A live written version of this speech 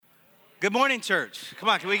Good morning, church. Come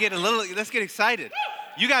on, can we get let's get excited.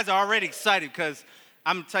 You guys are already excited because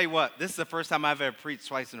I'm going to tell you what, this is the first time I've ever preached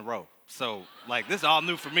twice in a row. So, this is all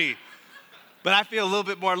new for me. But I feel a little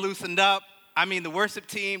bit more loosened up. I mean, the worship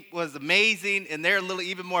team was amazing, and they're a little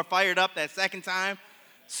even more fired up that second time.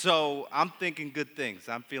 So, I'm thinking good things.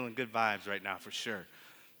 I'm feeling good vibes right now for sure.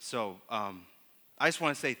 So, I just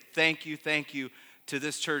want to say thank you to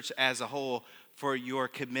this church as a whole for your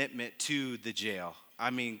commitment to the jail. I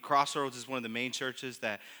mean, Crossroads is one of the main churches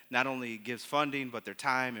that not only gives funding, but their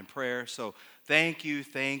time and prayer. So thank you.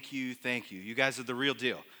 You guys are the real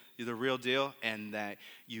deal. You're the real deal, and that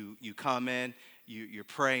you come in, you're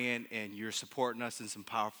praying, and you're supporting us in some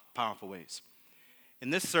powerful ways. In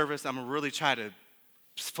this service, I'm going to really try to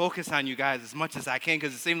focus on you guys as much as I can,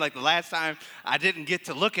 because it seemed like the last time I didn't get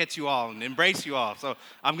to look at you all and embrace you all. So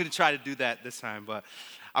I'm going to try to do that this time. But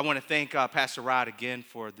I want to thank Pastor Rod again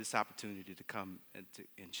for this opportunity to come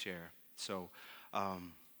and share. So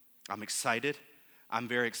I'm excited. I'm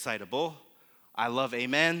very excitable. I love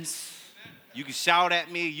amens. You can shout at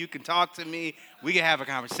me. You can talk to me. We can have a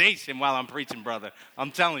conversation while I'm preaching, brother.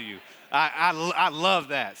 I'm telling you. I love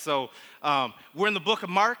that. So we're in the book of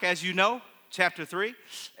Mark, as you know, chapter 3.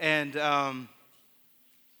 And I'm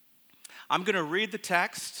going to read the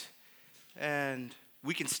text, and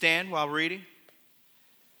we can stand while reading.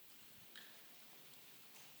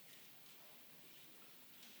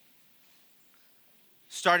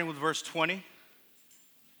 Starting with verse 20.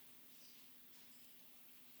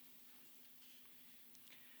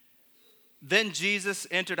 Then Jesus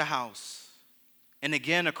entered a house, and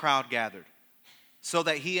again a crowd gathered, so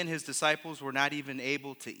that he and his disciples were not even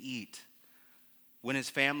able to eat. When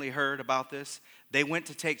his family heard about this, they went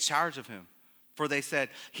to take charge of him, for they said,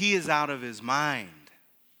 "He is out of his mind."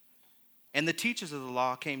 And the teachers of the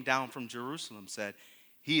law came down from Jerusalem, said,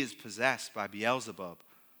 "He is possessed by Beelzebub,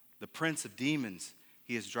 the prince of demons.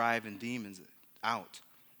 He is driving demons out."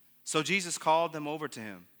 So Jesus called them over to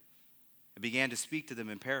him and began to speak to them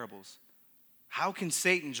in parables. How can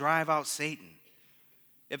Satan drive out Satan?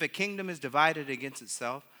 If a kingdom is divided against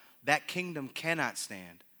itself, that kingdom cannot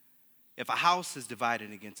stand. If a house is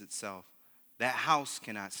divided against itself, that house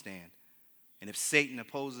cannot stand. And if Satan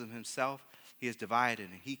opposes himself, he is divided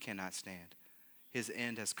and he cannot stand. His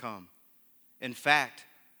end has come. In fact,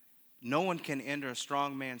 no one can enter a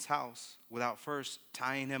strong man's house without first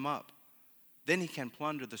tying him up. Then he can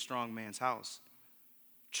plunder the strong man's house.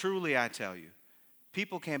 Truly, I tell you,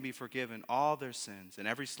 people can be forgiven all their sins and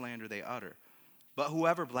every slander they utter. But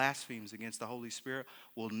whoever blasphemes against the Holy Spirit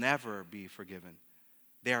will never be forgiven.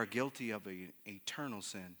 They are guilty of an eternal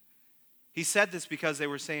sin. He said this because they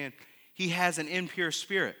were saying, "He has an impure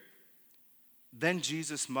spirit." Then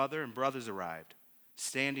Jesus' mother and brothers arrived,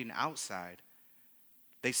 standing outside.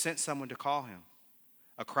 They sent someone to call him.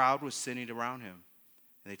 A crowd was sitting around him,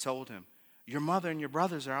 and they told him, "Your mother and your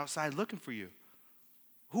brothers are outside looking for you."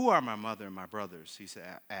 "Who are my mother and my brothers?" he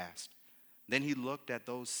asked. Then he looked at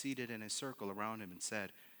those seated in a circle around him and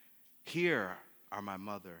said, "Here are my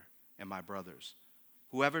mother and my brothers.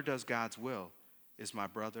 Whoever does God's will is my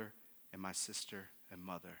brother and my sister and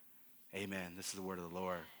mother." Amen. This is the word of the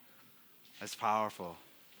Lord. That's powerful.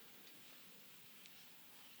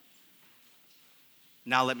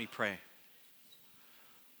 Now let me pray.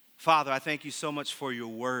 Father, I thank you so much for your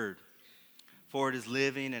word, for it is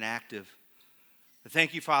living and active. I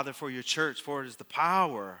thank you, Father, for your church, for it is the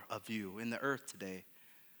power of you in the earth today.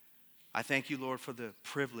 I thank you, Lord, for the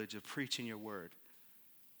privilege of preaching your word.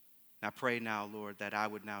 And I pray now, Lord, that I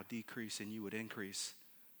would now decrease and you would increase.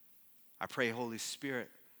 I pray, Holy Spirit,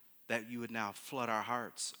 that you would now flood our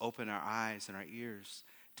hearts, open our eyes and our ears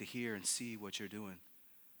to hear and see what you're doing.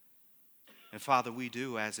 And Father, we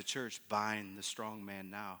do as a church bind the strong man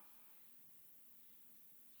now.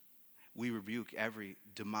 We rebuke every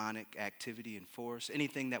demonic activity and force,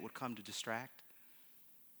 anything that would come to distract.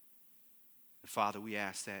 And Father, we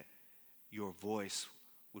ask that your voice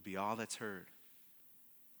would be all that's heard.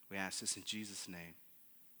 We ask this in Jesus' name.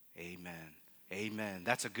 Amen. Amen.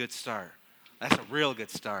 That's a good start. That's a real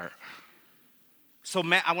good start. So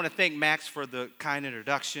I want to thank Max for the kind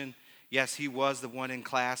introduction. Yes, he was the one in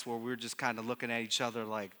class where we were just kind of looking at each other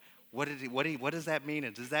like, what does that mean?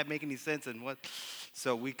 And does that make any sense? And what?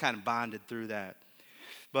 So we kind of bonded through that.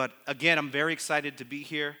 But again, I'm very excited to be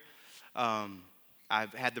here.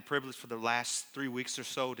 I've had the privilege for the last 3 weeks or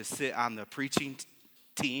so to sit on the preaching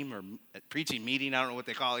team or preaching meeting. I don't know what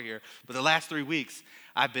they call it here. But the last 3 weeks,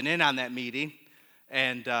 I've been in on that meeting.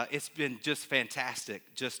 And it's been just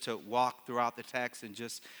fantastic just to walk throughout the text and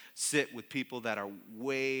just sit with people that are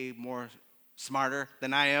way more smarter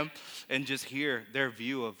than I am and just hear their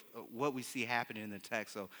view of what we see happening in the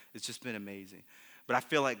text. So it's just been amazing. But I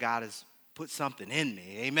feel like God has put something in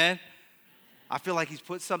me. Amen? I feel like he's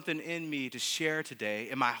put something in me to share today.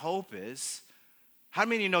 And my hope is, how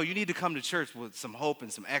many of you know you need to come to church with some hope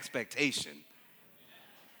and some expectation?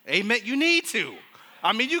 Amen? You need to.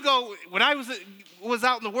 I mean, you go, when I was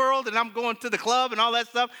out in the world and I'm going to the club and all that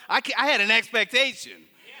stuff, I had an expectation.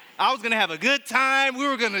 I was going to have a good time. We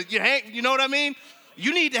were going to, you know what I mean?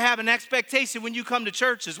 You need to have an expectation when you come to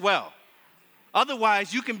church as well.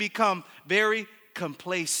 Otherwise, you can become very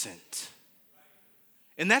complacent.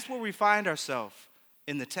 And that's where we find ourselves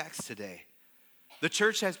in the text today. The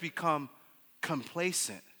church has become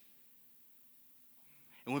complacent.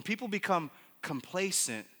 And when people become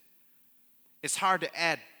complacent, it's hard to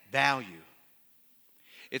add value.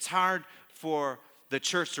 It's hard for the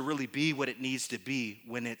church to really be what it needs to be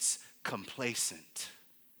when it's complacent.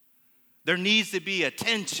 There needs to be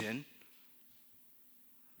attention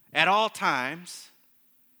at all times,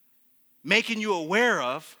 making you aware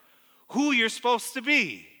of who you're supposed to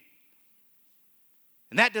be.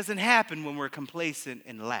 And that doesn't happen when we're complacent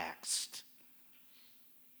and laxed.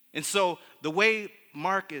 And so the way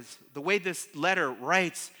this letter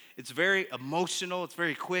writes, it's very emotional, it's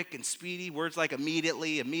very quick and speedy. Words like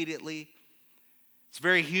immediately. It's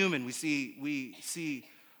very human. We see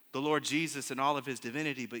the Lord Jesus in all of his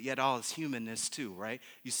divinity, but yet all his humanness too, right?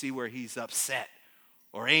 You see where he's upset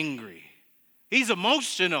or angry. He's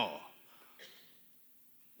emotional.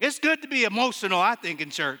 It's good to be emotional, I think, in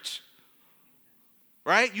church.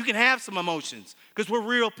 Right? You can have some emotions because we're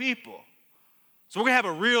real people. So we're going to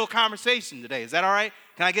have a real conversation today. Is that all right?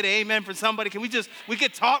 Can I get an amen from somebody? We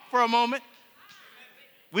could talk for a moment?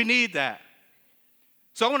 We need that.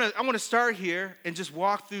 So I want to start here and just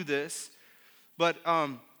walk through this. But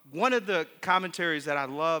one of the commentaries that I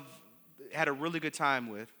love, had a really good time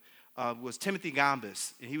with, was Timothy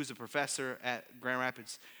Gombis. And he was a professor at Grand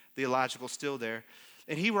Rapids Theological, still there.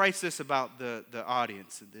 And he writes this about the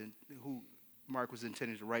audience, and who Mark was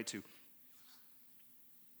intending to write to.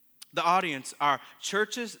 The audience are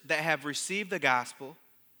churches that have received the gospel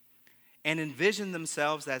and envision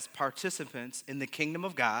themselves as participants in the kingdom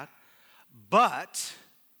of God, but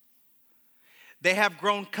they have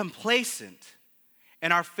grown complacent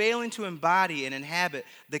and are failing to embody and inhabit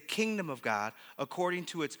the kingdom of God according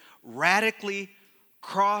to its radically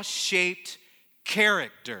cross-shaped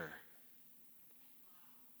character.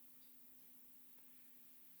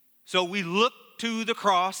 So we look to the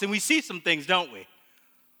cross and we see some things, don't we?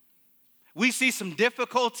 We see some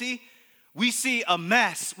difficulty. We see a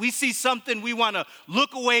mess. We see something we want to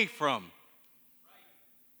look away from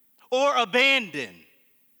or abandon.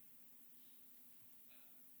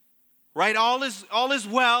 Right? All is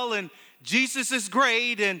well, and Jesus is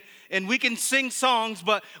great, and we can sing songs,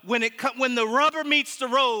 but when the rubber meets the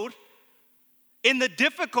road, in the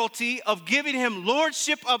difficulty of giving him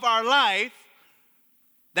lordship of our life,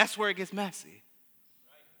 that's where it gets messy,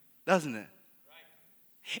 doesn't it?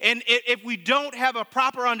 And if we don't have a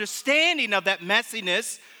proper understanding of that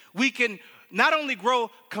messiness, we can not only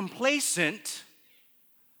grow complacent,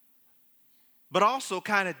 but also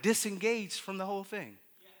kind of disengaged from the whole thing.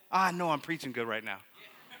 I know I'm preaching good right now.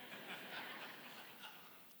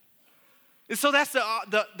 And so that's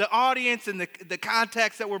the audience and the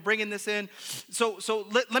context that we're bringing this in. So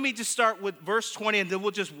let me just start with verse 20, and then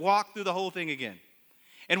we'll just walk through the whole thing again.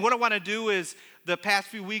 And what I want to do is, the past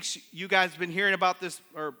few weeks, you guys have been hearing about this,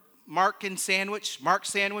 or Mark sandwich,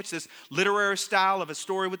 this literary style of a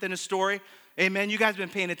story within a story. Amen. You guys have been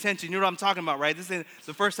paying attention. You know what I'm talking about, right? This is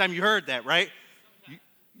the first time you heard that, right?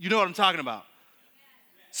 You know what I'm talking about.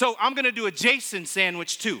 So I'm going to do a Jason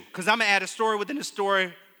sandwich too, because I'm going to add a story within a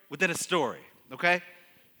story within a story, okay?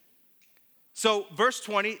 So verse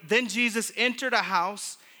 20, then Jesus entered a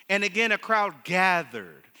house, and again a crowd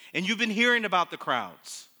gathered. And you've been hearing about the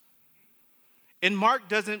crowds. And Mark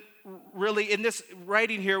doesn't really, in this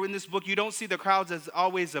writing here, in this book, you don't see the crowds as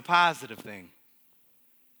always a positive thing.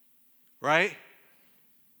 Right?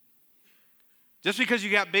 Just because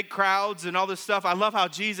you got big crowds and all this stuff, I love how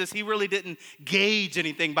Jesus, he really didn't gauge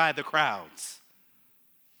anything by the crowds.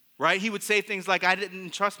 Right? He would say things like, I didn't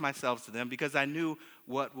entrust myself to them because I knew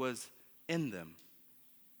what was in them.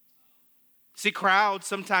 See, crowds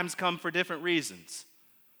sometimes come for different reasons.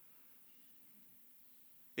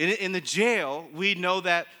 In the jail, we know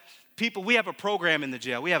that we have a program in the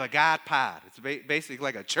jail. We have a God pod. It's basically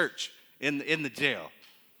like a church in the jail.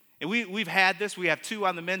 And we've had this. We have 2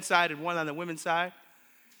 on the men's side and 1 on the women's side.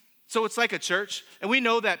 So it's like a church. And we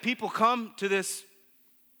know that people come to this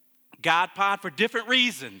God pod for different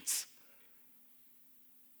reasons.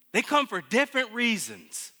 They come for different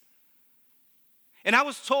reasons. And I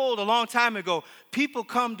was told a long time ago, people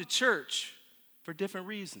come to church for different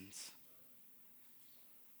reasons.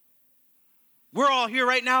 We're all here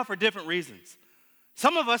right now for different reasons.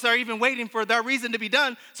 Some of us are even waiting for that reason to be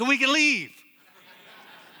done so we can leave.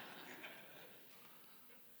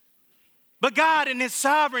 But God in his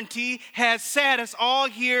sovereignty has sat us all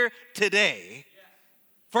here today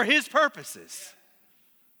for his purposes.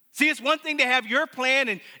 See, it's one thing to have your plan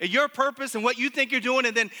and your purpose and what you think you're doing,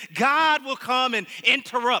 and then God will come and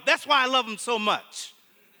interrupt. That's why I love him so much.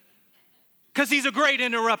 Because he's a great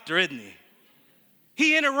interrupter, isn't he?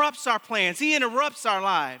 He interrupts our plans. He interrupts our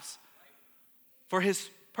lives for his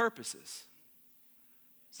purposes.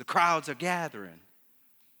 The crowds are gathering.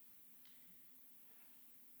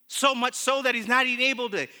 So much so that he's not even able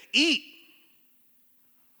to eat.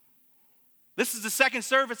 This is the second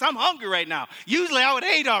service. I'm hungry right now. Usually I would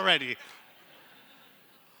ate already.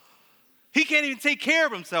 He can't even take care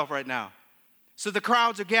of himself right now. So the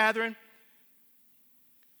crowds are gathering.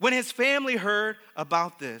 When his family heard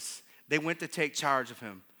about this, they went to take charge of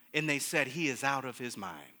him. And they said, he is out of his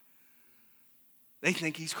mind. They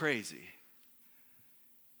think he's crazy.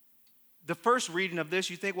 The first reading of this,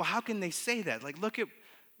 you think, well, how can they say that? Like, look at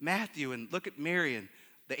Matthew and look at Mary, and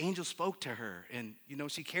the angel spoke to her, and,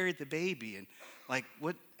 she carried the baby, and like,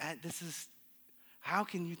 how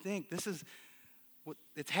can you think this is what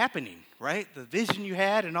it's happening, right? The vision you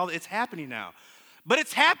had and all, it's happening now. But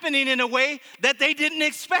it's happening in a way that they didn't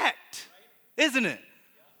expect, isn't it?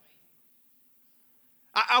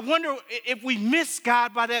 I wonder if we miss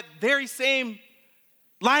God by that very same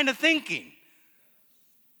line of thinking.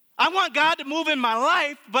 I want God to move in my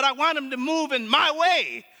life, but I want him to move in my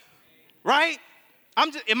way, right?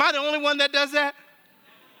 Am I the only one that does that?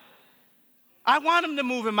 I want him to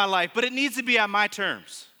move in my life, but it needs to be on my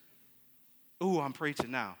terms. Ooh, I'm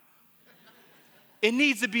preaching now. It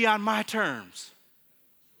needs to be on my terms.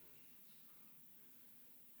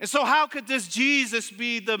 And so how could this Jesus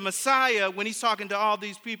be the Messiah when he's talking to all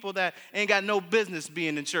these people that ain't got no business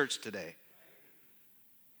being in church today?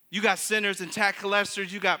 You got sinners and tax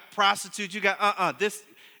collectors, you got prostitutes, you got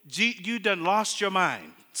you done lost your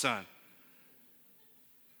mind, son.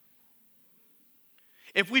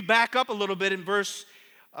 If we back up a little bit in verse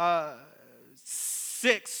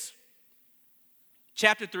 6,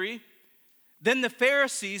 chapter 3, then the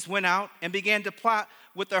Pharisees went out and began to plot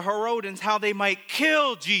with the Herodians how they might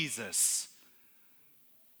kill Jesus.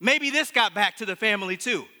 Maybe this got back to the family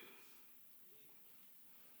too.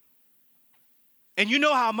 And you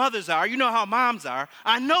know how mothers are, you know how moms are.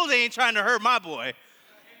 I know they ain't trying to hurt my boy.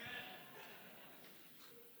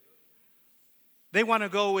 They want to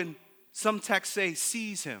go and, some texts say,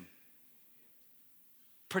 seize him,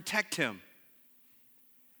 protect him.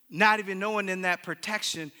 Not even knowing in that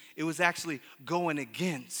protection, it was actually going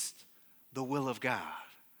against the will of God.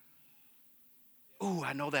 Ooh,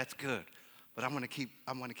 I know that's good, but I'm gonna keep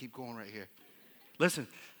going right here. Listen.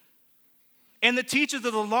 And the teachers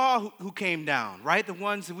of the law who came down, right? The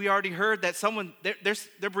ones that we already heard that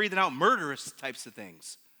they're breathing out murderous types of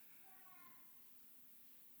things.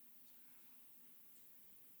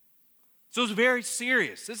 So it's very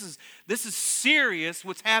serious. This is serious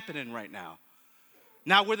what's happening right now.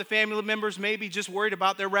 Now, were the family members maybe just worried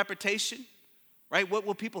about their reputation, right? What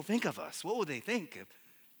will people think of us? What will they think if,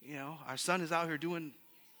 our son is out here doing,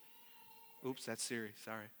 oops, that's Siri,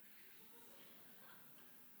 sorry.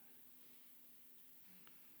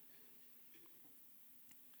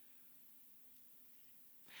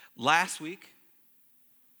 Last week,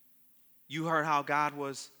 you heard how God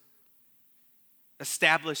was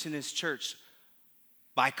establishing his church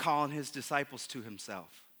by calling his disciples to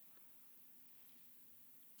himself.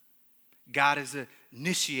 God is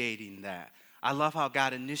initiating that. I love how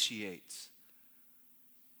God initiates.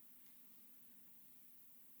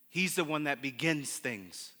 He's the one that begins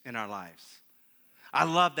things in our lives. I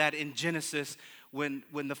love that in Genesis, when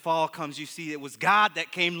the fall comes, you see it was God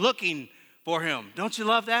that came looking for him. Don't you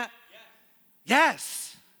love that?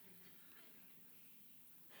 Yes.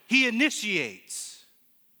 He initiates.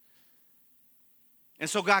 And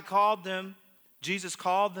so Jesus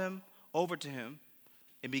called them over to him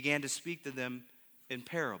and began to speak to them in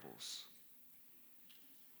parables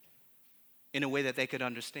in a way that they could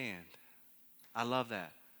understand. I love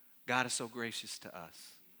that. God is so gracious to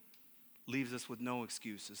us. Leaves us with no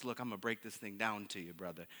excuses. Look, I'm going to break this thing down to you,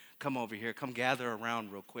 brother. Come over here. Come gather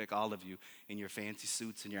around real quick, all of you, in your fancy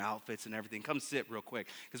suits and your outfits and everything. Come sit real quick,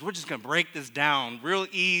 because we're just going to break this down real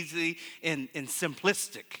easy and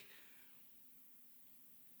simplistic.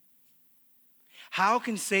 How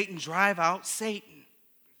can Satan drive out Satan?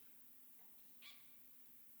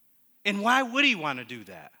 And why would he want to do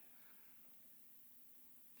that?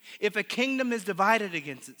 If a kingdom is divided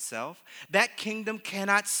against itself, that kingdom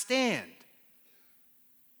cannot stand.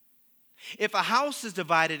 If a house is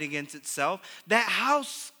divided against itself, that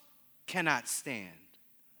house cannot stand.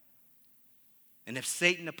 And if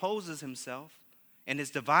Satan opposes himself and is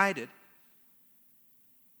divided,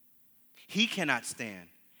 he cannot stand.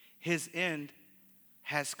 His end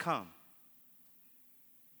has come.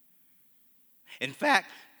 In fact,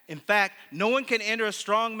 no one can enter a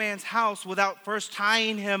strong man's house without first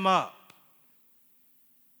tying him up.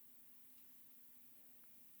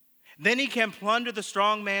 Then he can plunder the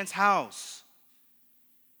strong man's house.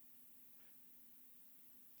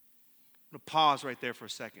 I'm going to pause right there for a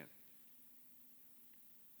second.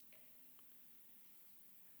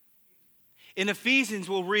 In Ephesians,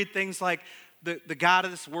 we'll read things like the God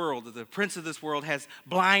of this world, the prince of this world, has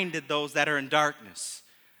blinded those that are in darkness.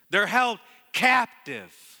 They're held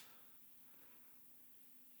captive.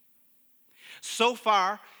 So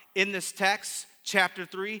far in this text, chapter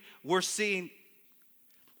 3, we're seeing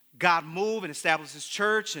God move and establish his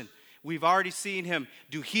church, and we've already seen him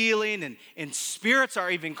do healing, and spirits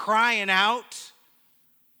are even crying out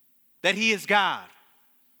that he is God.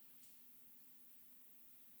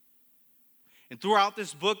 And throughout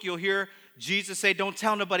this book, you'll hear Jesus say, don't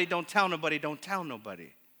tell nobody, don't tell nobody, don't tell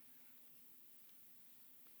nobody.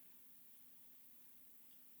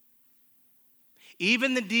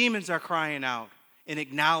 Even the demons are crying out and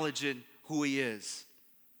acknowledging who he is.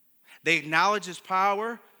 They acknowledge his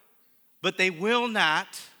power, but they will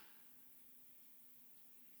not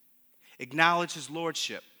acknowledge his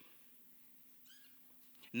lordship.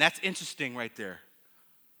 And that's interesting right there.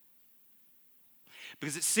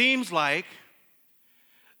 Because it seems like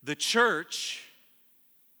the church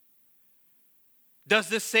does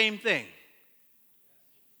this same thing.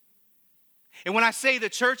 And when I say the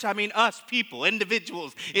church, I mean us people,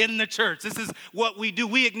 individuals in the church. This is what we do.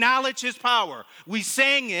 We acknowledge his power. We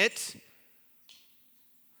sang it.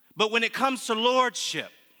 But when it comes to lordship,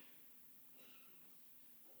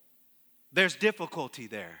 there's difficulty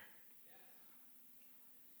there.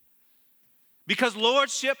 Because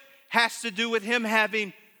lordship has to do with him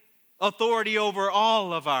having authority over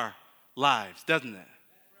all of our lives, doesn't it?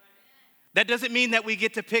 That doesn't mean that we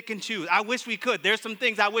get to pick and choose. I wish we could. There's some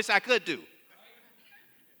things I wish I could do.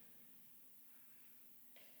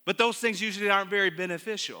 But those things usually aren't very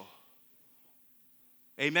beneficial.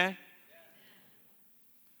 Amen?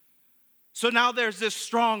 So now there's this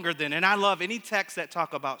stronger than, and I love any text that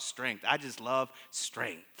talk about strength. I just love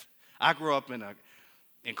strength. I grew up in an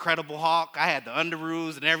Incredible Hulk. I had the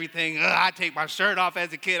underoos and everything. I take my shirt off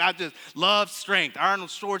as a kid. I just loved strength. Arnold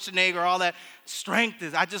Schwarzenegger, all that.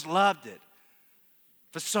 I just loved it.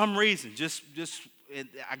 For some reason,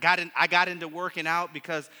 I got into working out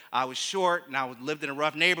because I was short and I lived in a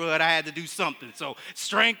rough neighborhood. I had to do something. So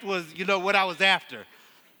strength was, what I was after.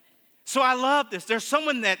 So I love this. There's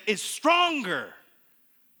someone that is stronger.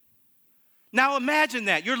 Now imagine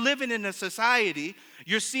that. You're living in a society,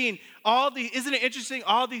 you're seeing isn't it interesting?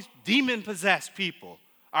 All these demon-possessed people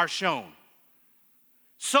are shown.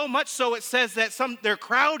 So much so it says that they're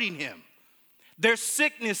crowding him. There's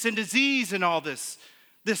sickness and disease and all this.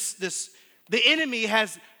 The enemy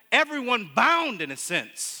has everyone bound in a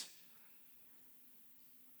sense.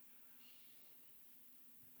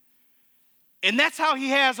 And that's how he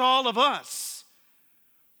has all of us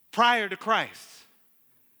prior to Christ.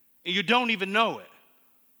 And you don't even know it.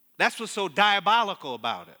 That's what's so diabolical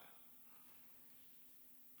about it.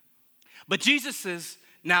 But Jesus is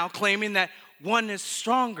now claiming that one is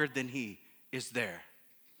stronger than he is there.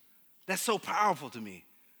 That's so powerful to me.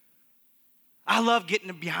 I love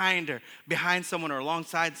getting behind someone or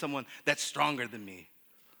alongside someone that's stronger than me.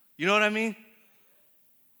 You know what I mean?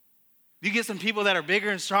 You get some people that are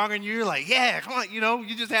bigger and stronger and you're like, yeah, come on,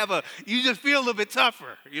 you just feel a little bit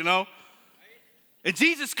tougher, And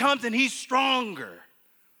Jesus comes and he's stronger.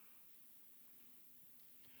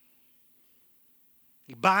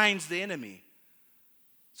 He binds the enemy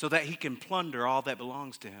so that he can plunder all that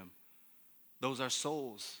belongs to him. Those are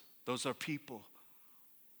souls. Those are people.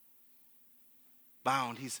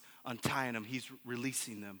 Bound, he's untying them. He's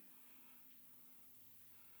releasing them.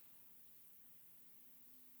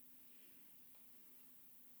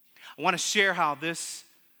 I want to share how this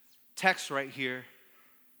text right here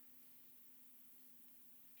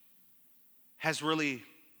has really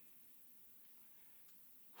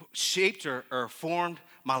shaped or formed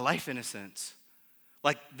my life in a sense.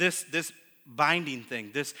 Like this binding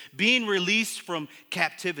thing, this being released from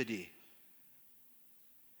captivity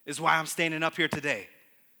is why I'm standing up here today.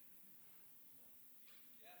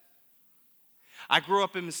 I grew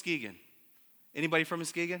up in Muskegon. Anybody from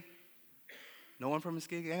Muskegon? No one from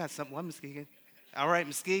Muskegon? I got one Muskegon. All right,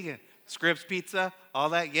 Muskegon. Scripps Pizza, all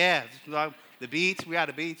that. Yeah, the beach. We got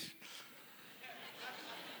a beach.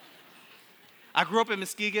 I grew up in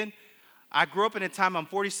Muskegon. I grew up in a time, I'm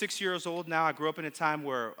 46 years old now. I grew up in a time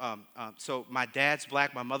where, so my dad's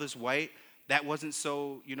black, my mother's white. That wasn't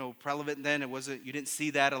so, prevalent then. You didn't see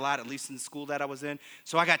that a lot, at least in the school that I was in.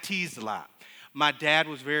 So I got teased a lot. My dad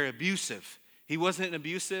was very abusive. He wasn't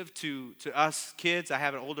abusive to us kids. I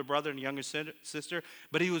have an older brother and a younger sister,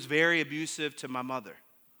 but he was very abusive to my mother.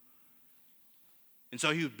 And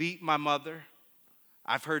so he would beat my mother.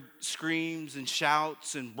 I've heard screams and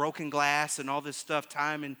shouts and broken glass and all this stuff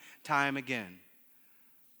time and time again.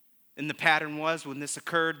 And the pattern was when this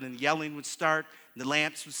occurred, then yelling would start, the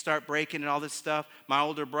lamps would start breaking and all this stuff. My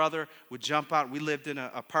older brother would jump out. We lived in an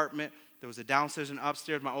apartment. There was a downstairs and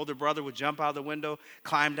upstairs. My older brother would jump out of the window,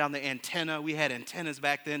 climb down the antenna. We had antennas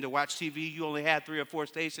back then to watch TV. You only had 3 or 4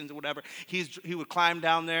 stations or whatever. He would climb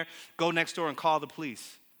down there, go next door and call the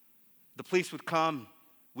police. The police would come.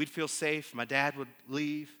 We'd feel safe. My dad would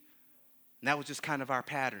leave. And that was just kind of our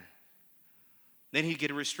pattern. Then he'd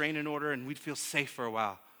get a restraining order and we'd feel safe for a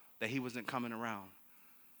while that he wasn't coming around.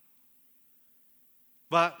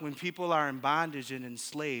 But when people are in bondage and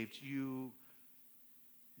enslaved, you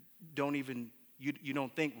don't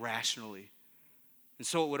think rationally. And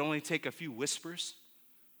so it would only take a few whispers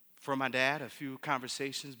from my dad, a few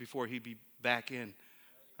conversations before he'd be back in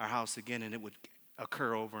our house again, and it would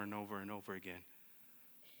occur over and over and over again.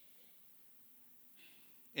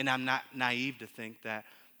 And I'm not naive to think that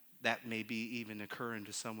that may be even occurring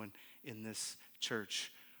to someone in this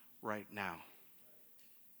church right now.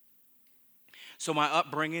 So my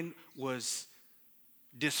upbringing was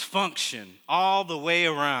dysfunction all the way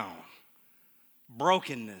around,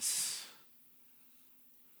 brokenness.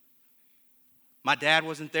 My dad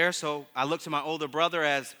wasn't there, so I looked to my older brother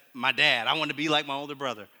as my dad. I wanted to be like my older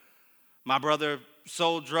brother. My brother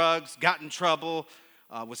sold drugs, got in trouble,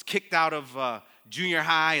 was kicked out of junior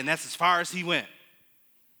high, and that's as far as he went.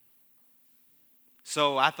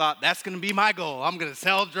 So I thought, that's going to be my goal. I'm going to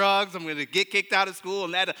sell drugs. I'm going to get kicked out of school,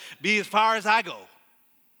 and that'll be as far as I go.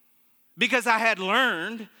 Because I had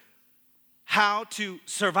learned how to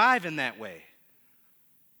survive in that way.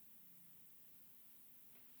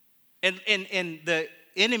 And the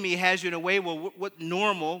enemy has you in a way where what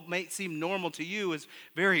normal might seem normal to you is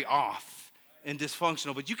very off and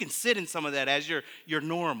dysfunctional. But you can sit in some of that as your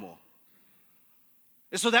normal.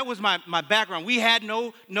 And so that was my background. We had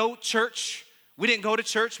no church. We didn't go to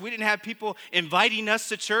church. We didn't have people inviting us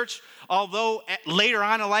to church. Although later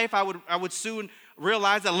on in life, I would soon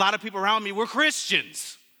realize that a lot of people around me were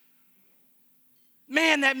Christians.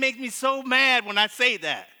 Man, that makes me so mad when I say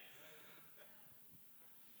that.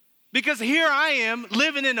 Because here I am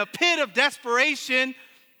living in a pit of desperation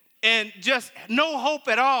and just no hope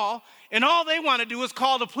at all. And all they want to do is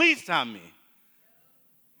call the police on me.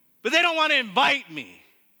 But they don't want to invite me.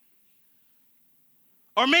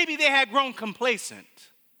 Or maybe they had grown complacent.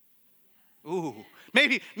 Ooh,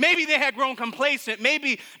 maybe they had grown complacent.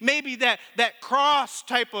 Maybe that cross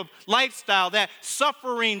type of lifestyle, that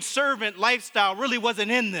suffering servant lifestyle really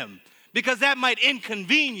wasn't in them. Because that might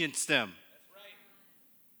inconvenience them.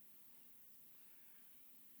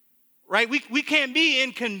 Right? We can't be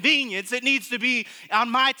inconvenienced. It needs to be on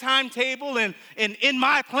my timetable and in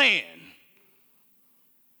my plan.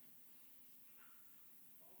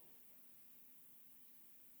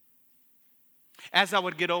 As I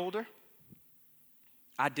would get older,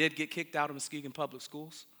 I did get kicked out of Muskegon Public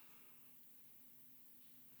Schools.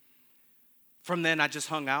 From then, I just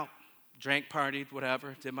hung out, drank, partied,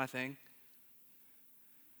 whatever, did my thing.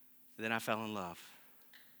 And then I fell in love.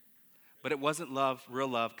 But it wasn't love, real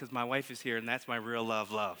love, because my wife is here, and that's my real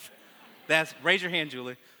love. Raise your hand,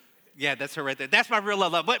 Julie. Yeah, that's her right there. That's my real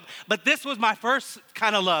love. But this was my first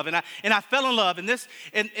kind of love, and I fell in love. And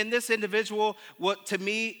this individual, what to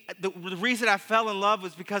me, the reason I fell in love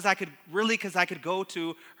was because I could go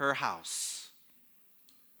to her house.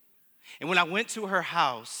 And when I went to her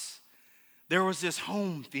house, there was this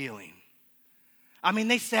home feeling. I mean,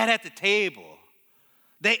 they sat at the table.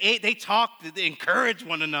 They ate, they talked, they encouraged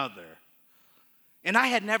one another. And I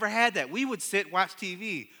had never had that. We would sit, watch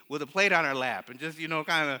TV with a plate on our lap and just,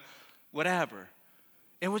 kind of whatever.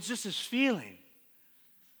 It was just this feeling.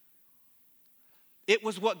 It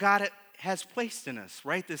was what God has placed in us,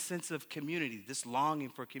 right? This sense of community, this longing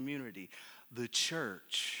for community, the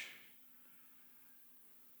church.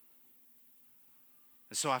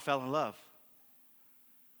 And so I fell in love.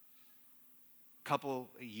 A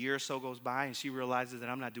year or so goes by, and she realizes that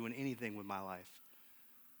I'm not doing anything with my life.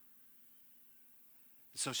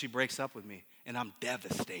 So she breaks up with me, and I'm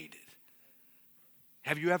devastated.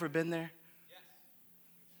 Have you ever been there? Yes.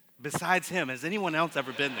 Besides him, has anyone else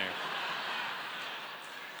ever been there?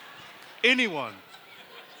 Anyone?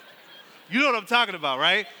 You know what I'm talking about,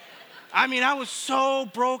 right? I mean, I was so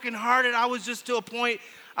brokenhearted. I was just to a point.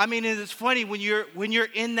 I mean, it's funny when you're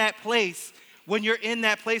in that place, when you're in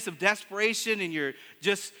that place of desperation, and you're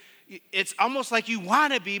just, it's almost like you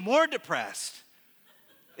want to be more depressed.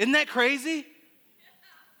 Isn't that crazy?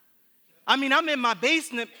 I mean, I'm in my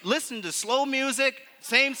basement listening to slow music,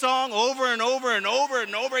 same song over and over and over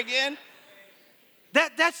and over again.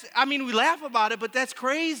 That's, I mean, we laugh about it, but that's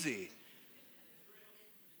crazy.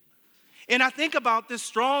 And I think about this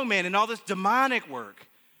strong man and all this demonic work.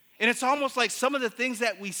 And it's almost like some of the things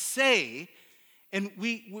that we say and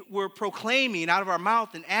we're proclaiming out of our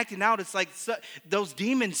mouth and acting out, it's like those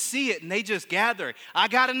demons see it and they just gather. I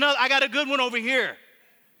got a good one over here.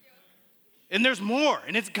 And there's more,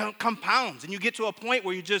 and it compounds, and you get to a point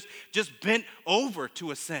where you just bent over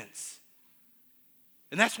to a sense.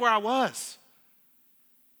 And that's where I was,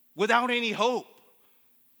 without any hope.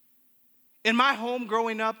 And my home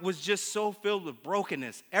growing up was just so filled with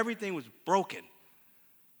brokenness. Everything was broken.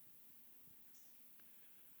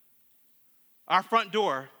 Our front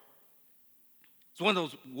door, it's one of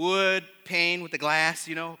those wood pane with the glass,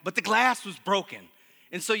 but the glass was broken.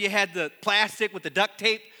 And so you had the plastic with the duct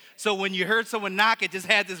tape. So when you heard someone knock, it just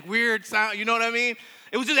had this weird sound, you know what I mean?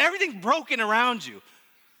 It was just everything broken around you.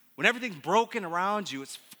 When everything's broken around you,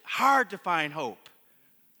 it's hard to find hope.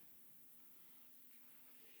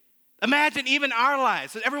 Imagine even our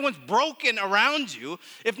lives. Everyone's broken around you.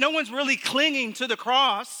 If no one's really clinging to the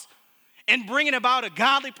cross and bringing about a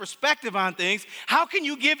godly perspective on things, how can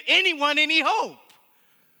you give anyone any hope?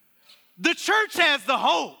 The church has the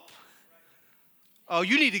hope. Oh,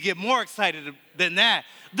 you need to get more excited than that.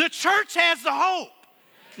 The church has the hope.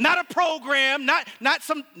 Not a program, not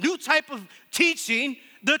some new type of teaching.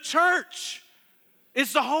 The church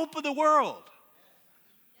is the hope of the world.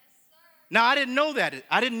 Now, I didn't know that.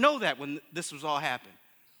 I didn't know that when this was all happening.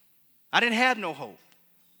 I didn't have no hope.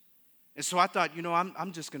 And so I thought, I'm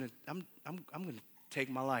gonna take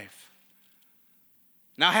my life.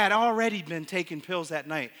 Now, I had already been taking pills that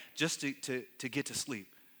night just to get to sleep.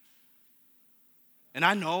 And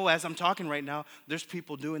I know as I'm talking right now, there's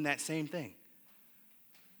people doing that same thing.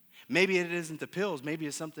 Maybe it isn't the pills, maybe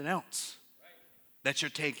it's something else that you're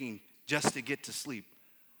taking just to get to sleep.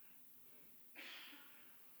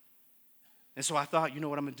 And so I thought, you know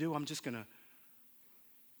what I'm going to do? I'm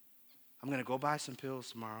going to go buy some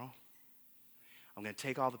pills tomorrow. I'm going to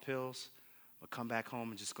take all the pills. I'll come back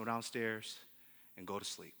home and just go downstairs and go to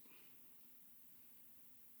sleep.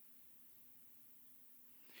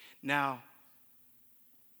 Now,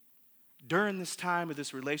 during this time of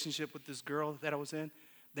this relationship with this girl that I was in,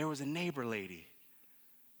 there was a neighbor lady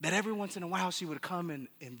that every once in a while she would come and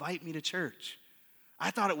invite me to church.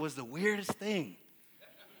 I thought it was the weirdest thing.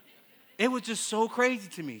 It was just so crazy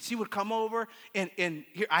to me. She would come over, and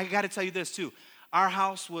here, I got to tell you this too. My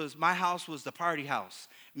house was the party house,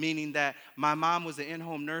 meaning that my mom was an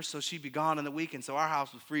in-home nurse, so she'd be gone on the weekend, so our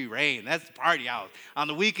house was free reign. That's the party house. On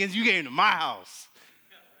the weekends, you came to my house.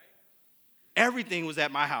 Everything was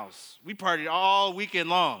at my house. We partied all weekend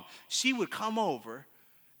long. She would come over,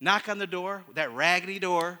 knock on the door, that raggedy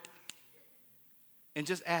door, and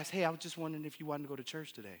just ask, hey, I was just wondering if you wanted to go to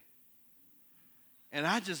church today. And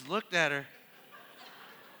I just looked at her.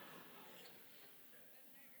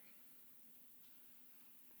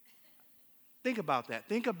 Think about that.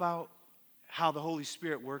 Think about how the Holy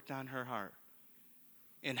Spirit worked on her heart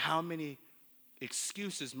and how many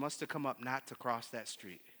excuses must have come up not to cross that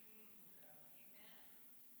street.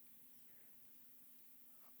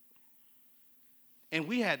 And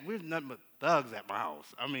we were nothing but thugs at my house.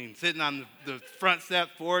 I mean, sitting on the front step,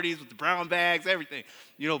 40s with the brown bags, everything.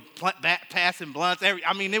 Passing blunts,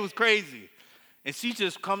 it was crazy. And she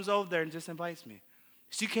just comes over there and just invites me.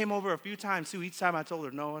 She came over a few times, too. Each time I told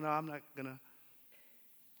her, no, I'm not going to.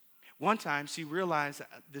 One time, she realized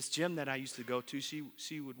this gym that I used to go to,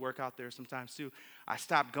 she would work out there sometimes, too. I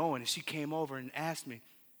stopped going, and she came over and asked me,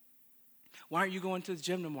 why aren't you going to the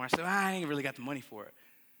gym no more? I said, I ain't really got the money for it.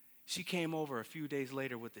 She came over a few days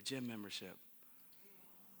later with the gym membership.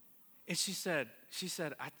 And she said,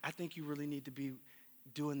 I think you really need to be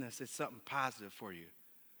doing this. It's something positive for you.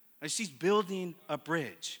 And she's building a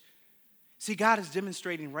bridge. See, God is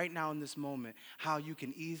demonstrating right now in this moment how you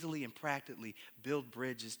can easily and practically build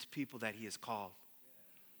bridges to people that he has called.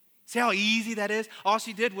 See how easy that is? All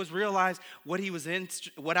she did was realize what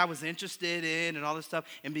I was interested in and all this stuff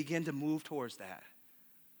and begin to move towards that.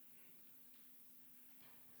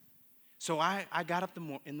 So I got up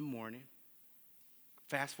in the morning.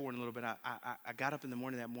 Fast forward a little bit. I got up in the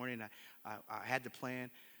morning that morning. I had the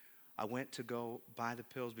plan. I went to go buy the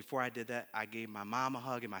pills. Before I did that, I gave my mom a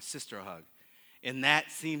hug and my sister a hug. And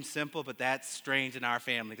that seems simple, but that's strange in our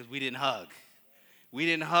family because we didn't hug. We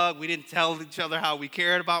didn't hug. We didn't tell each other how we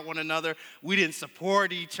cared about one another. We didn't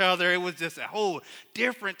support each other. It was just a whole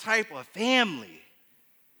different type of family.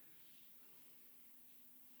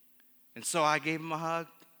 And so I gave them a hug.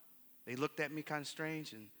 They looked at me kind of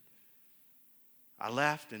strange, and I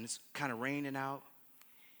left, and it's kind of raining out.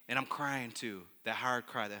 And I'm crying too, that hard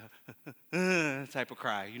cry, that type of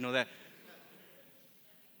cry. You know that?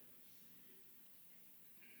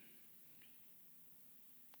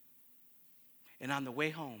 And on the way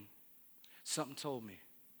home, something told me,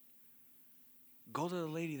 go to the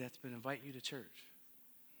lady that's been inviting you to church.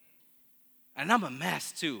 And I'm a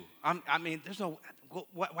mess too. There's no,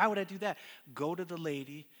 why would I do that? Go to the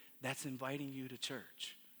lady that's inviting you to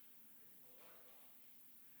church.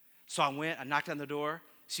 So I went, I knocked on the door.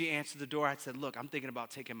 She answered the door. I said, look, I'm thinking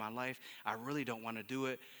about taking my life. I really don't want to do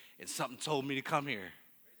it. And something told me to come here.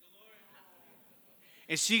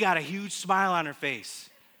 And she got a huge smile on her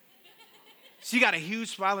face. She got a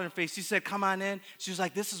huge smile on her face. She said, come on in. She was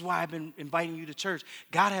like, this is why I've been inviting you to church.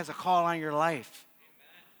 God has a call on your life.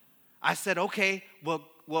 Amen. I said, okay, well,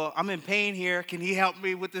 I'm in pain here. Can he help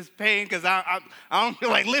me with this pain? Because I don't feel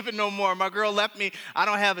like living no more. My girl left me. I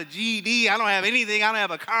don't have a GED. I don't have anything. I don't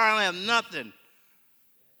have a car. I don't have nothing.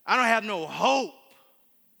 I don't have no hope.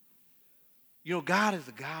 You know, God is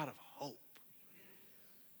the God of hope.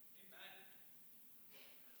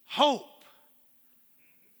 Hope.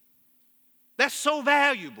 That's so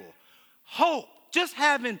valuable. Hope. Just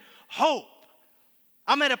having hope.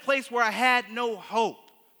 I'm at a place where I had no hope.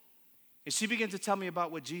 And she began to tell me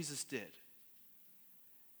about what Jesus did.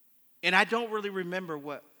 And I don't really remember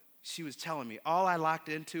what she was telling me. All I locked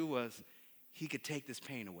into was he could take this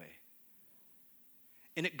pain away.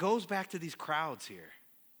 And it goes back to these crowds here.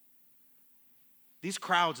 These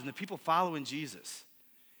crowds and the people following Jesus.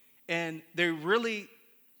 And they're really,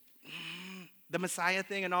 the Messiah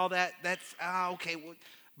thing and all that, that's, okay. Well,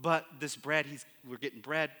 but this bread, we're getting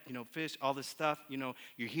bread, fish, all this stuff, you're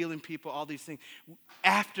healing people, all these things.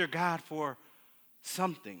 After God for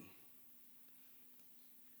something.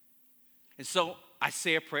 And so I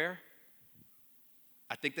say a prayer.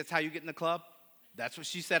 I think that's how you get in the club. That's what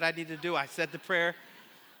she said I need to do. I said the prayer.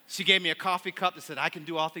 She gave me a coffee cup that said, I can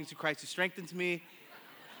do all things through Christ who strengthens me.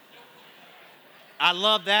 I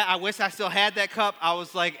love that. I wish I still had that cup. I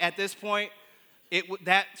was like, at this point,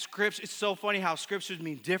 that scripture, it's so funny how scriptures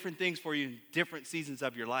mean different things for you in different seasons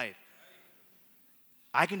of your life.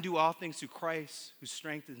 I can do all things through Christ who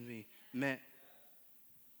strengthens me meant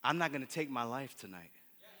I'm not going to take my life tonight.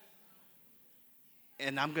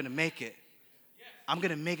 And I'm going to make it. I'm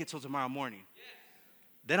going to make it till tomorrow morning.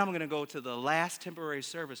 Then I'm going to go to the last temporary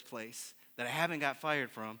service place that I haven't got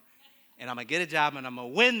fired from, and I'm going to get a job, and I'm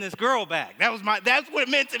going to win this girl back. That's what it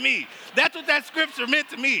meant to me. That's what that scripture meant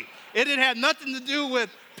to me. It didn't have nothing to do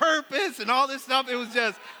with purpose and all this stuff. It was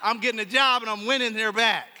just, I'm getting a job, and I'm winning her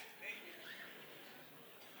back.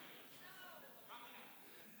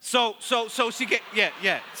 So she get,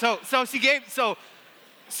 yeah. So she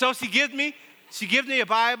gives me a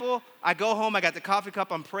Bible. I go home, I got the coffee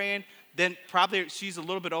cup, I'm praying. Then probably she's a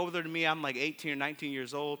little bit older than me. I'm like 18 or 19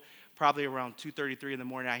 years old. Probably around 2:33 in the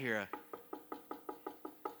morning, I hear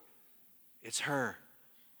it's her.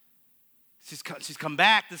 She's come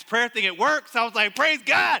back. This prayer thing, it works. I was like, praise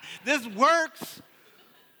God, this works.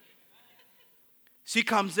 She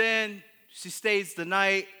comes in. She stays the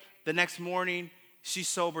night. The next morning, she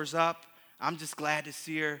sobers up. I'm just glad to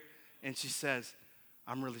see her. And she says,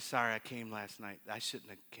 I'm really sorry I came last night. I shouldn't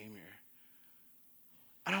have came here.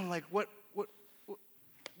 And I'm like, what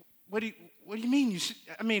do you mean?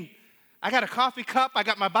 I got a coffee cup. I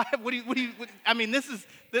got my Bible.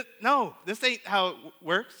 This ain't how it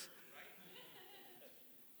works.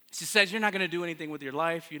 She says, you're not going to do anything with your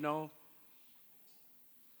life,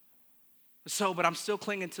 So, but I'm still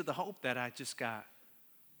clinging to the hope that I just got.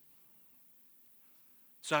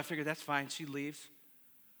 So I figured that's fine. She leaves.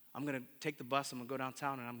 I'm going to take the bus. I'm going to go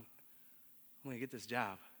downtown, and I'm going to get this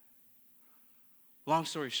job. Long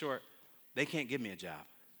story short, they can't give me a job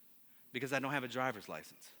because I don't have a driver's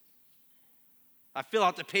license. I fill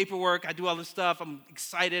out the paperwork. I do all this stuff. I'm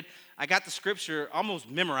excited. I got the scripture almost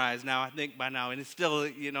memorized now, I think, by now, and it's still,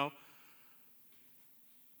 They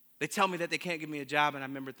tell me that they can't give me a job, and I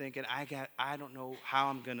remember thinking, I don't know how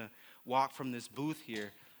I'm going to walk from this booth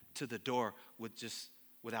here to the door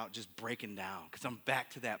without just breaking down, because I'm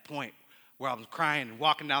back to that point where I was crying and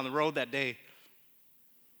walking down the road that day.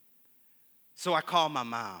 So I called my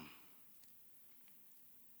mom.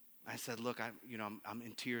 I said, look, I'm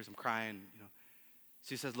in tears, I'm crying.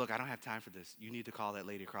 She says, look, I don't have time for this. You need to call that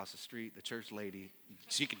lady across the street, the church lady.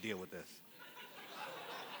 She can deal with this.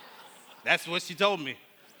 That's what she told me.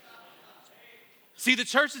 See, the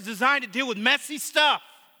church is designed to deal with messy stuff.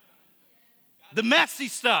 The messy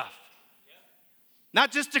stuff.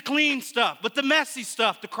 Not just the clean stuff, but the messy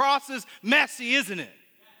stuff. The cross is messy, isn't it?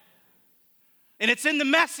 And it's in the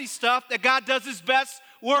messy stuff that God does his best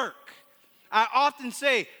work. I often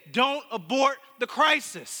say, don't abort the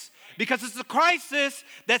crisis, because it's the crisis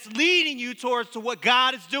that's leading you towards to what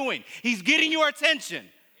God is doing. He's getting your attention. Amen.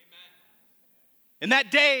 And that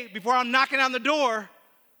day, before I'm knocking on the door,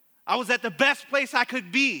 I was at the best place I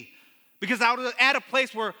could be, because I was at a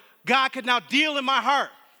place where God could now deal in my heart,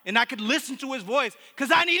 and I could listen to his voice,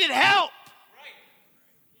 because I needed help.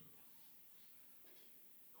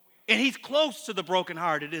 And he's close to the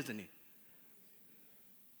brokenhearted, isn't he?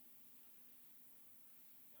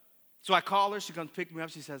 So I call her, she comes pick me up,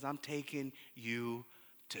 she says, I'm taking you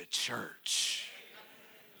to church.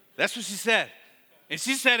 That's what she said. And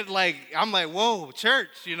she said it like, I'm like, whoa, church,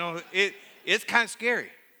 it's kind of scary.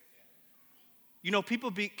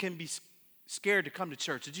 People can be scared to come to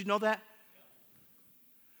church. Did you know that?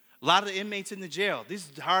 A lot of the inmates in the jail, these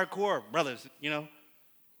hardcore brothers,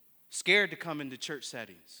 scared to come into church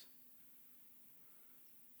settings.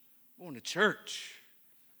 Going to church.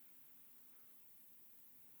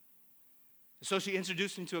 So she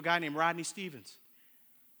introduced me to a guy named Rodney Stevens.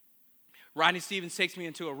 Rodney Stevens takes me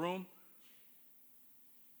into a room,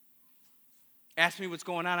 asked me what's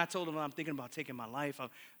going on. I told him I'm thinking about taking my life.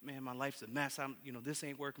 My life's a mess. This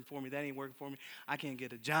ain't working for me. That ain't working for me. I can't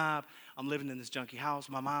get a job. I'm living in this junky house.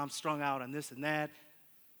 My mom's strung out on this and that.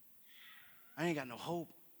 I ain't got no hope.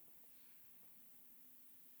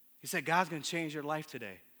 He said, God's going to change your life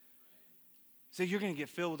today. He said, you're going to get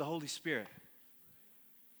filled with the Holy Spirit.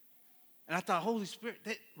 And I thought, Holy Spirit,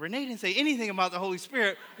 Renee didn't say anything about the Holy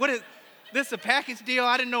Spirit. What is this, a package deal?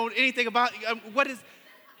 I didn't know anything about what is.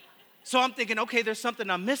 So I'm thinking, okay, there's something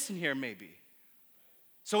I'm missing here maybe.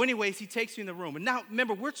 So anyways, he takes me in the room. And now,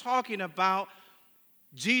 remember, we're talking about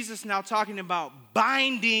Jesus now talking about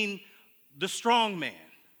binding the strong man,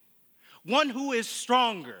 one who is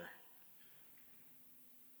stronger.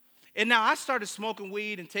 And now I started smoking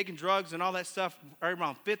weed and taking drugs and all that stuff right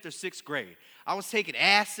around 5th or 6th grade. I was taking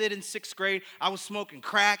acid in 6th grade. I was smoking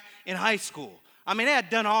crack in high school. I mean, I had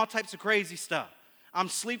done all types of crazy stuff. I'm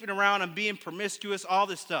sleeping around, I'm being promiscuous, all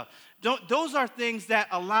this stuff. Those are things that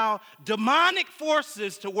allow demonic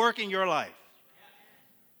forces to work in your life.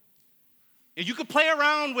 And you can play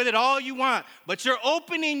around with it all you want, but you're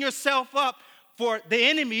opening yourself up for the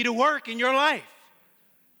enemy to work in your life.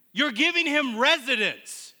 You're giving him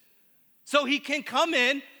residence so he can come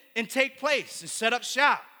in and take place and set up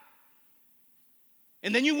shop.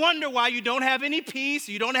 And then you wonder why you don't have any peace,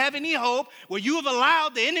 you don't have any hope, where you have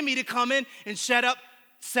allowed the enemy to come in and set up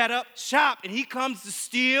shop. And he comes to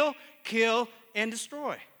steal, kill, and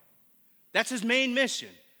destroy. That's his main mission.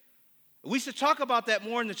 We should talk about that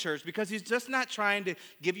more in the church, because he's just not trying to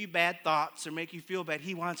give you bad thoughts or make you feel bad.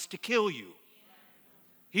 He wants to kill you.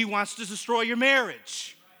 He wants to destroy your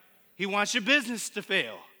marriage. He wants your business to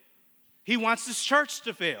fail. He wants this church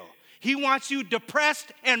to fail. He wants you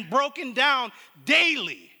depressed and broken down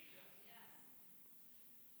daily.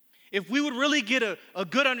 If we would really get a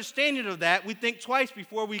good understanding of that, we'd think twice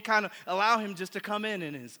before we kind of allow him just to come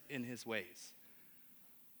in his ways.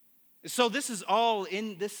 So this is all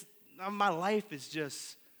in this. My life is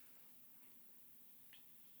just,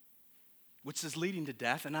 which is leading to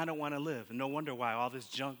death, and I don't want to live. And no wonder why all this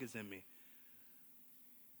junk is in me.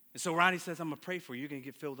 And so Ronnie says, I'm going to pray for you. You're going to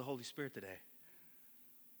get filled with the Holy Spirit today.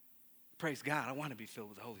 Praise God, I want to be filled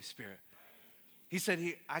with the Holy Spirit. He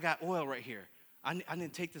said, I got oil right here. I need to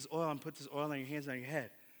take this oil and put this oil on your hands and on your head.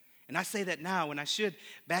 And I say that now when I should.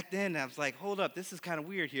 Back then, I was like, hold up, this is kind of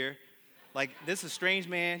weird here. Like, this is a strange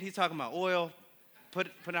man. He's talking about oil. Put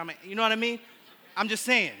it on my, you know what I mean? I'm just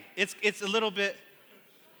saying, it's a little bit.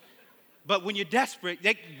 But when you're desperate,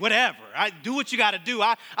 whatever. Do what you got to do.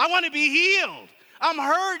 I want to be healed. I'm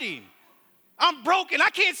hurting. I'm broken.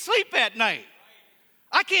 I can't sleep at night.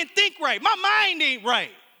 I can't think right. My mind ain't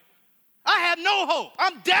right. I have no hope.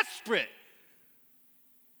 I'm desperate.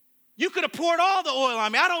 You could have poured all the oil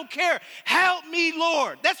on me. I don't care. Help me,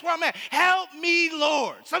 Lord. That's where I'm at. Help me,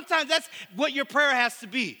 Lord. Sometimes that's what your prayer has to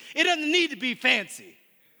be. It doesn't need to be fancy.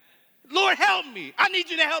 Lord, help me. I need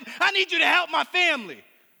you to help. I need you to help my family.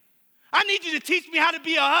 I need you to teach me how to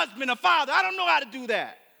be a husband, a father. I don't know how to do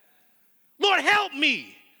that. Lord, help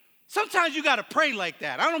me. Sometimes you got to pray like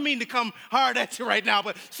that. I don't mean to come hard at you right now,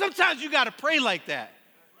 but sometimes you got to pray like that.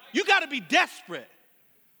 You got to be desperate.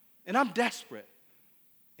 And I'm desperate.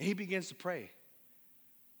 And he begins to pray.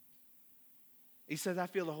 He says, I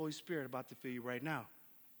feel the Holy Spirit about to fill you right now.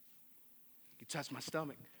 He touched my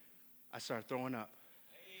stomach. I started throwing up.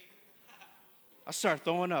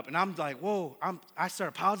 And I'm like, whoa. I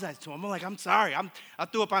started apologizing to him. I'm like, I'm sorry. I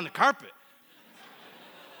threw up on the carpet.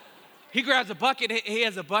 He grabs a bucket. He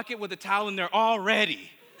has a bucket with a towel in there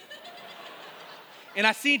already. And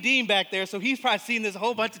I see Dean back there, so he's probably seen this a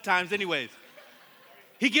whole bunch of times anyways.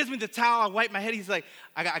 He gives me the towel. I wipe my head. He's like,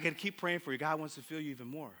 I got to keep praying for you. God wants to fill you even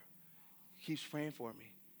more. He keeps praying for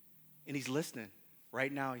me. And he's listening.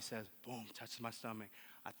 Right now, he says, boom, touches my stomach.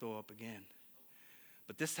 I throw up again.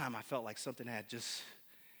 But this time, I felt like something had just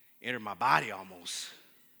entered my body almost.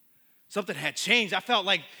 Something had changed. I felt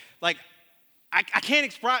like I can't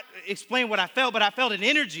explain what I felt, but I felt an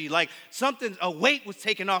energy, like a weight was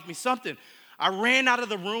taken off me, something. I ran out of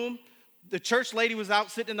the room. The church lady was out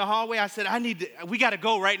sitting in the hallway. I said, we got to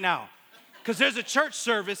go right now. Because there's a church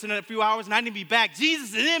service in a few hours and I need to be back.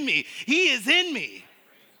 Jesus is in me. He is in me.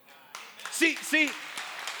 See,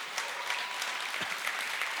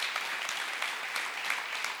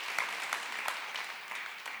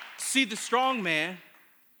 the strong man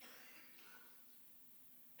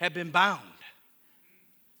had been bound.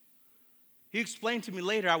 He explained to me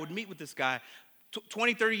later, I would meet with this guy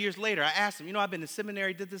 20, 30 years later. I asked him, I've been to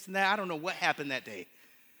seminary, did this and that. I don't know what happened that day.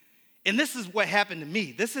 And this is what happened to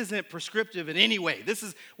me. This isn't prescriptive in any way. This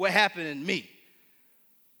is what happened in me.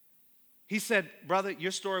 He said, brother,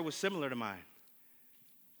 your story was similar to mine.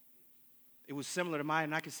 It was similar to mine,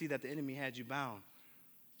 and I could see that the enemy had you bound.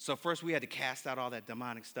 So first we had to cast out all that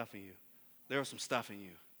demonic stuff in you. There was some stuff in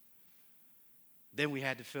you. Then we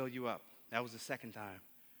had to fill you up. That was the second time.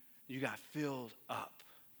 You got filled up.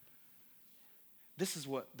 This is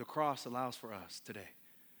what the cross allows for us today.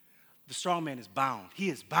 The strong man is bound. He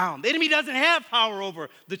is bound. The enemy doesn't have power over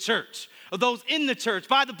the church or those in the church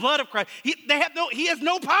by the blood of Christ. He has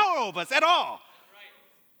no power over us at all.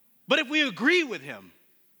 But if we agree with him,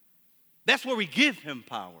 that's where we give him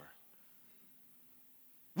power.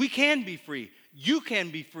 We can be free. You can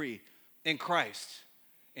be free in Christ.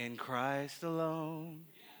 In Christ alone.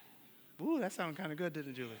 Ooh, that sounded kind of good,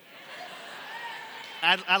 didn't it, Julie?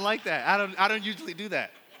 I like that. I don't usually do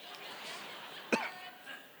that.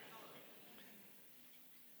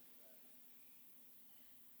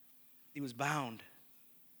 He was bound.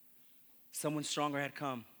 Someone stronger had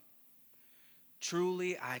come.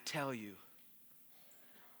 Truly, I tell you.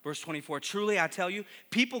 Verse 24, truly, I tell you,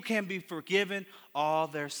 people can be forgiven all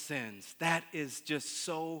their sins. That is just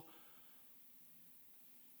so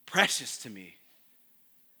precious to me.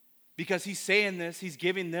 Because he's saying this, he's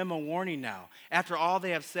giving them a warning now. After all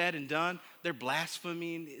they have said and done, they're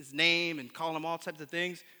blaspheming his name and calling him all types of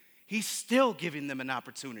things. He's still giving them an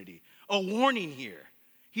opportunity, a warning here.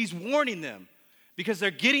 He's warning them because they're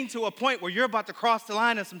getting to a point where you're about to cross the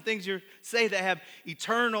line of some things you say that have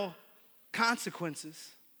eternal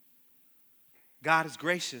consequences. God is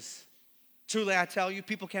gracious. Truly, I tell you,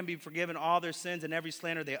 people can be forgiven all their sins and every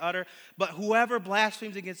slander they utter, but whoever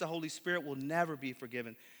blasphemes against the Holy Spirit will never be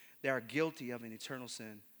forgiven. They are guilty of an eternal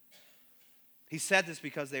sin. He said this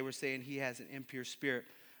because they were saying he has an impure spirit.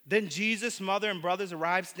 Then Jesus' mother and brothers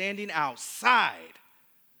arrived standing outside.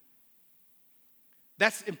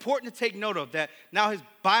 That's important to take note of, that now his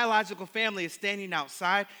biological family is standing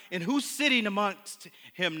outside. And who's sitting amongst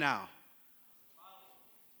him now?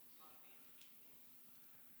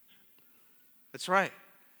 That's right.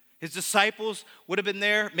 His disciples would have been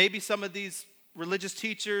there. Maybe some of these religious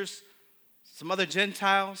teachers, some other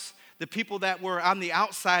Gentiles. The people that were on the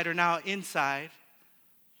outside are now inside,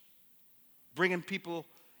 bringing people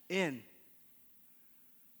in.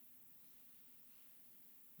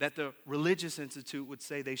 That the religious institute would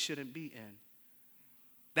say they shouldn't be in.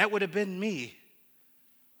 That would have been me.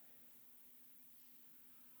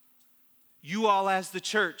 You all as the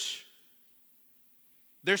church,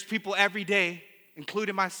 there's people every day,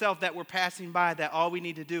 including myself, that we're passing by that all we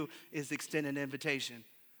need to do is extend an invitation.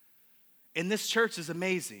 And this church is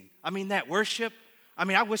amazing. I mean, that worship,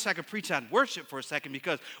 I wish I could preach on worship for a second,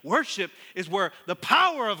 because worship is where the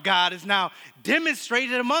power of God is now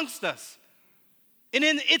demonstrated amongst us. And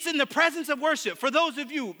it's in the presence of worship. For those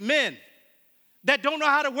of you men that don't know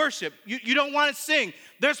how to worship, you don't want to sing,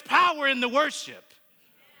 there's power in the worship.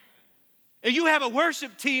 And you have a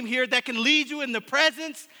worship team here that can lead you in the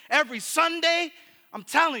presence every Sunday. I'm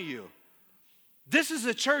telling you, this is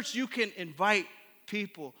a church you can invite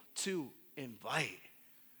people to invite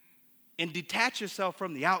and detach yourself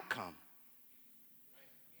from the outcome.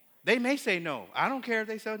 They may say no. I don't care if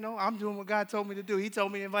they say no. I'm doing what God told me to do. He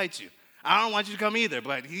told me to invite you. I don't want you to come either,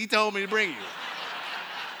 but he told me to bring you.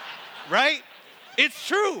 Right? It's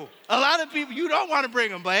true. A lot of people, you don't want to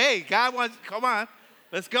bring them, but hey, God wants, come on,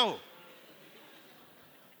 let's go.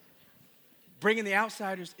 Bringing the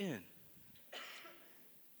outsiders in.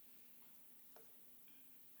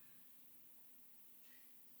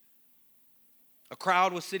 A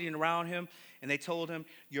crowd was sitting around him, and they told him,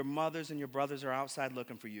 your mothers and your brothers are outside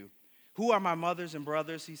looking for you. Who are my mothers and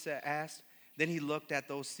brothers, he asked. Then he looked at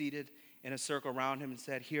those seated in a circle around him and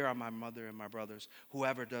said, here are my mother and my brothers.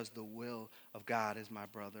 Whoever does the will of God is my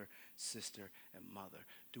brother, sister, and mother,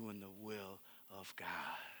 doing the will of God.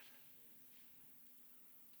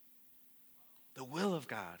 The will of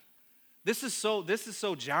God. This is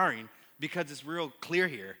so jarring because it's real clear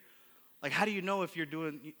here. Like, how do you know if you're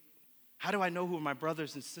doing, how do I know who my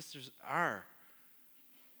brothers and sisters are?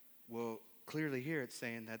 Well, clearly here it's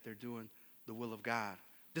saying that they're doing the will of God.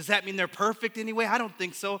 Does that mean they're perfect anyway? I don't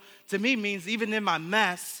think so. To me, it means even in my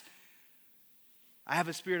mess, I have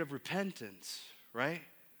a spirit of repentance, right?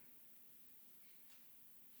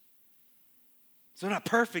 So not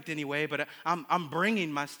perfect anyway, but I'm bringing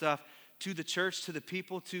my stuff to the church, to the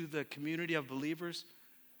people, to the community of believers,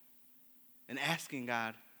 and asking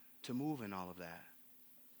God to move in all of that.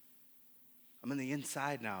 I'm on the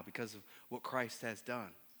inside now because of what Christ has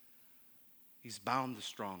done. He's bound the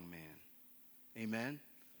strong man. Amen?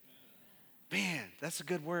 Man, that's a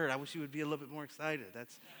good word. I wish you would be a little bit more excited.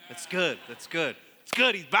 That's good. That's good. It's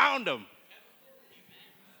good. He's bound them.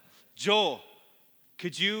 Joel,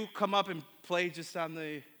 could you come up and play just on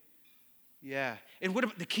the, yeah. And what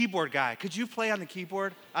about the keyboard guy? Could you play on the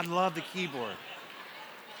keyboard? I love the keyboard.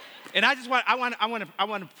 And I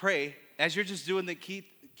want to pray as you're just doing the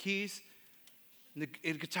keys, and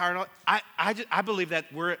the guitar, and all. I believe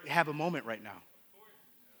that we have a moment right now.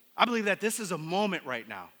 I believe that this is a moment right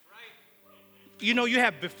now. You know, you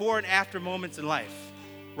have before and after moments in life,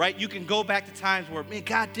 right? You can go back to times where, man,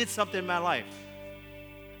 God did something in my life.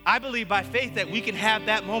 I believe by faith that we can have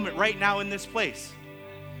that moment right now in this place.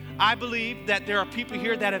 I believe that there are people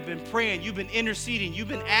here that have been praying, you've been interceding, you've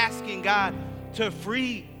been asking God to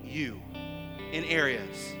free you in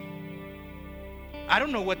areas. I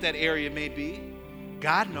don't know what that area may be.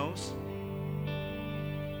 God knows.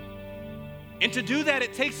 And to do that,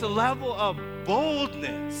 it takes a level of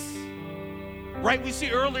boldness. Right? We see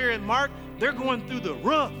earlier in Mark, they're going through the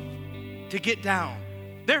roof to get down.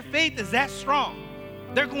 Their faith is that strong.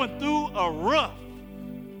 They're going through a roof.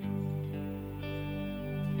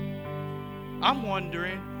 I'm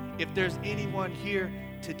wondering if there's anyone here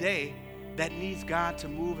today that needs God to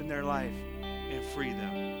move in their life and free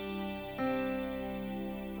them.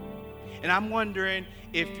 And I'm wondering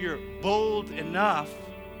if you're bold enough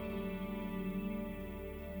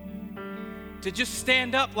to just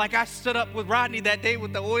stand up like I stood up with Rodney that day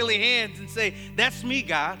with the oily hands and say, that's me,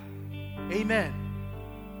 God. Amen.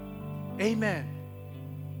 Amen.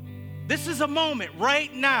 This is a moment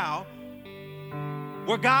right now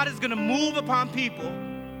where God is going to move upon people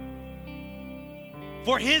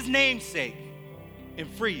for his name's sake and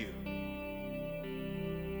free you.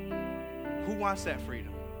 Who wants that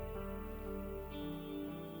freedom?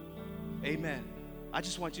 Amen. I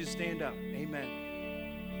just want you to stand up. Amen.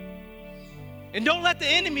 And don't let the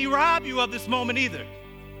enemy rob you of this moment either.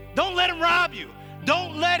 Don't let him rob you.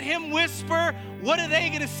 Don't let him whisper, what are they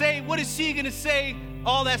going to say? What is she going to say?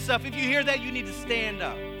 All that stuff. If you hear that, you need to stand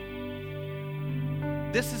up.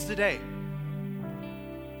 This is the day.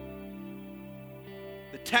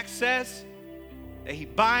 The text says that he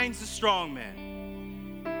binds the strong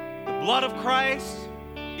man. The blood of Christ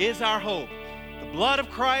is our hope. The blood of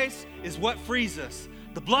Christ is what frees us.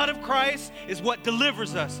 The blood of Christ is what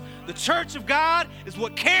delivers us. The church of God is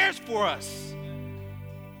what cares for us.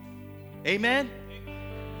 Amen?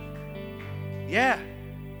 Yeah.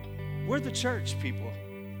 We're the church, people.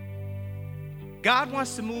 God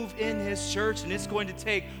wants to move in his church, and it's going to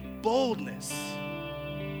take boldness.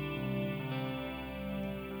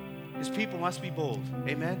 His people must be bold.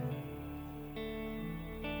 Amen?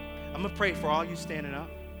 I'm going to pray for all you standing up,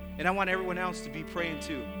 and I want everyone else to be praying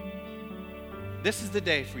too. This is the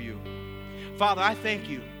day for you. Father, I thank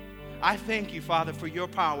you. I thank you, Father, for your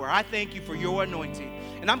power. I thank you for your anointing.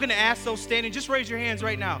 And I'm going to ask those standing, just raise your hands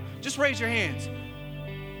right now. Just raise your hands.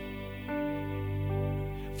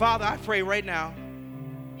 Father, I pray right now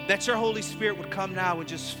that your Holy Spirit would come now and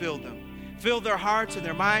just fill them. Fill their hearts and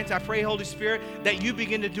their minds. I pray, Holy Spirit, that you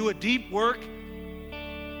begin to do a deep work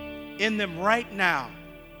in them right now.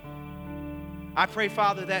 I pray,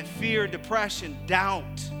 Father, that fear, depression, doubt,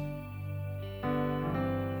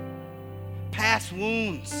 past past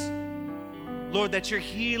wounds. Lord, that you're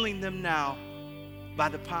healing them now by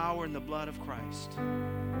the power and the blood of Christ.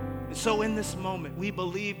 And so in this moment, we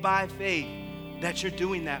believe by faith that you're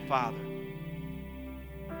doing that, Father.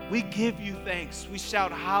 We give you thanks. We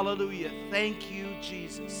shout hallelujah. Thank you,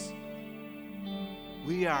 Jesus.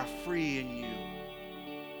 We are free in you.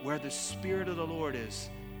 Where the Spirit of the Lord is,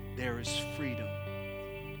 there is freedom.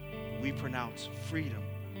 We pronounce freedom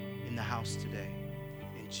in the house today.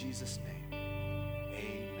 In Jesus' name.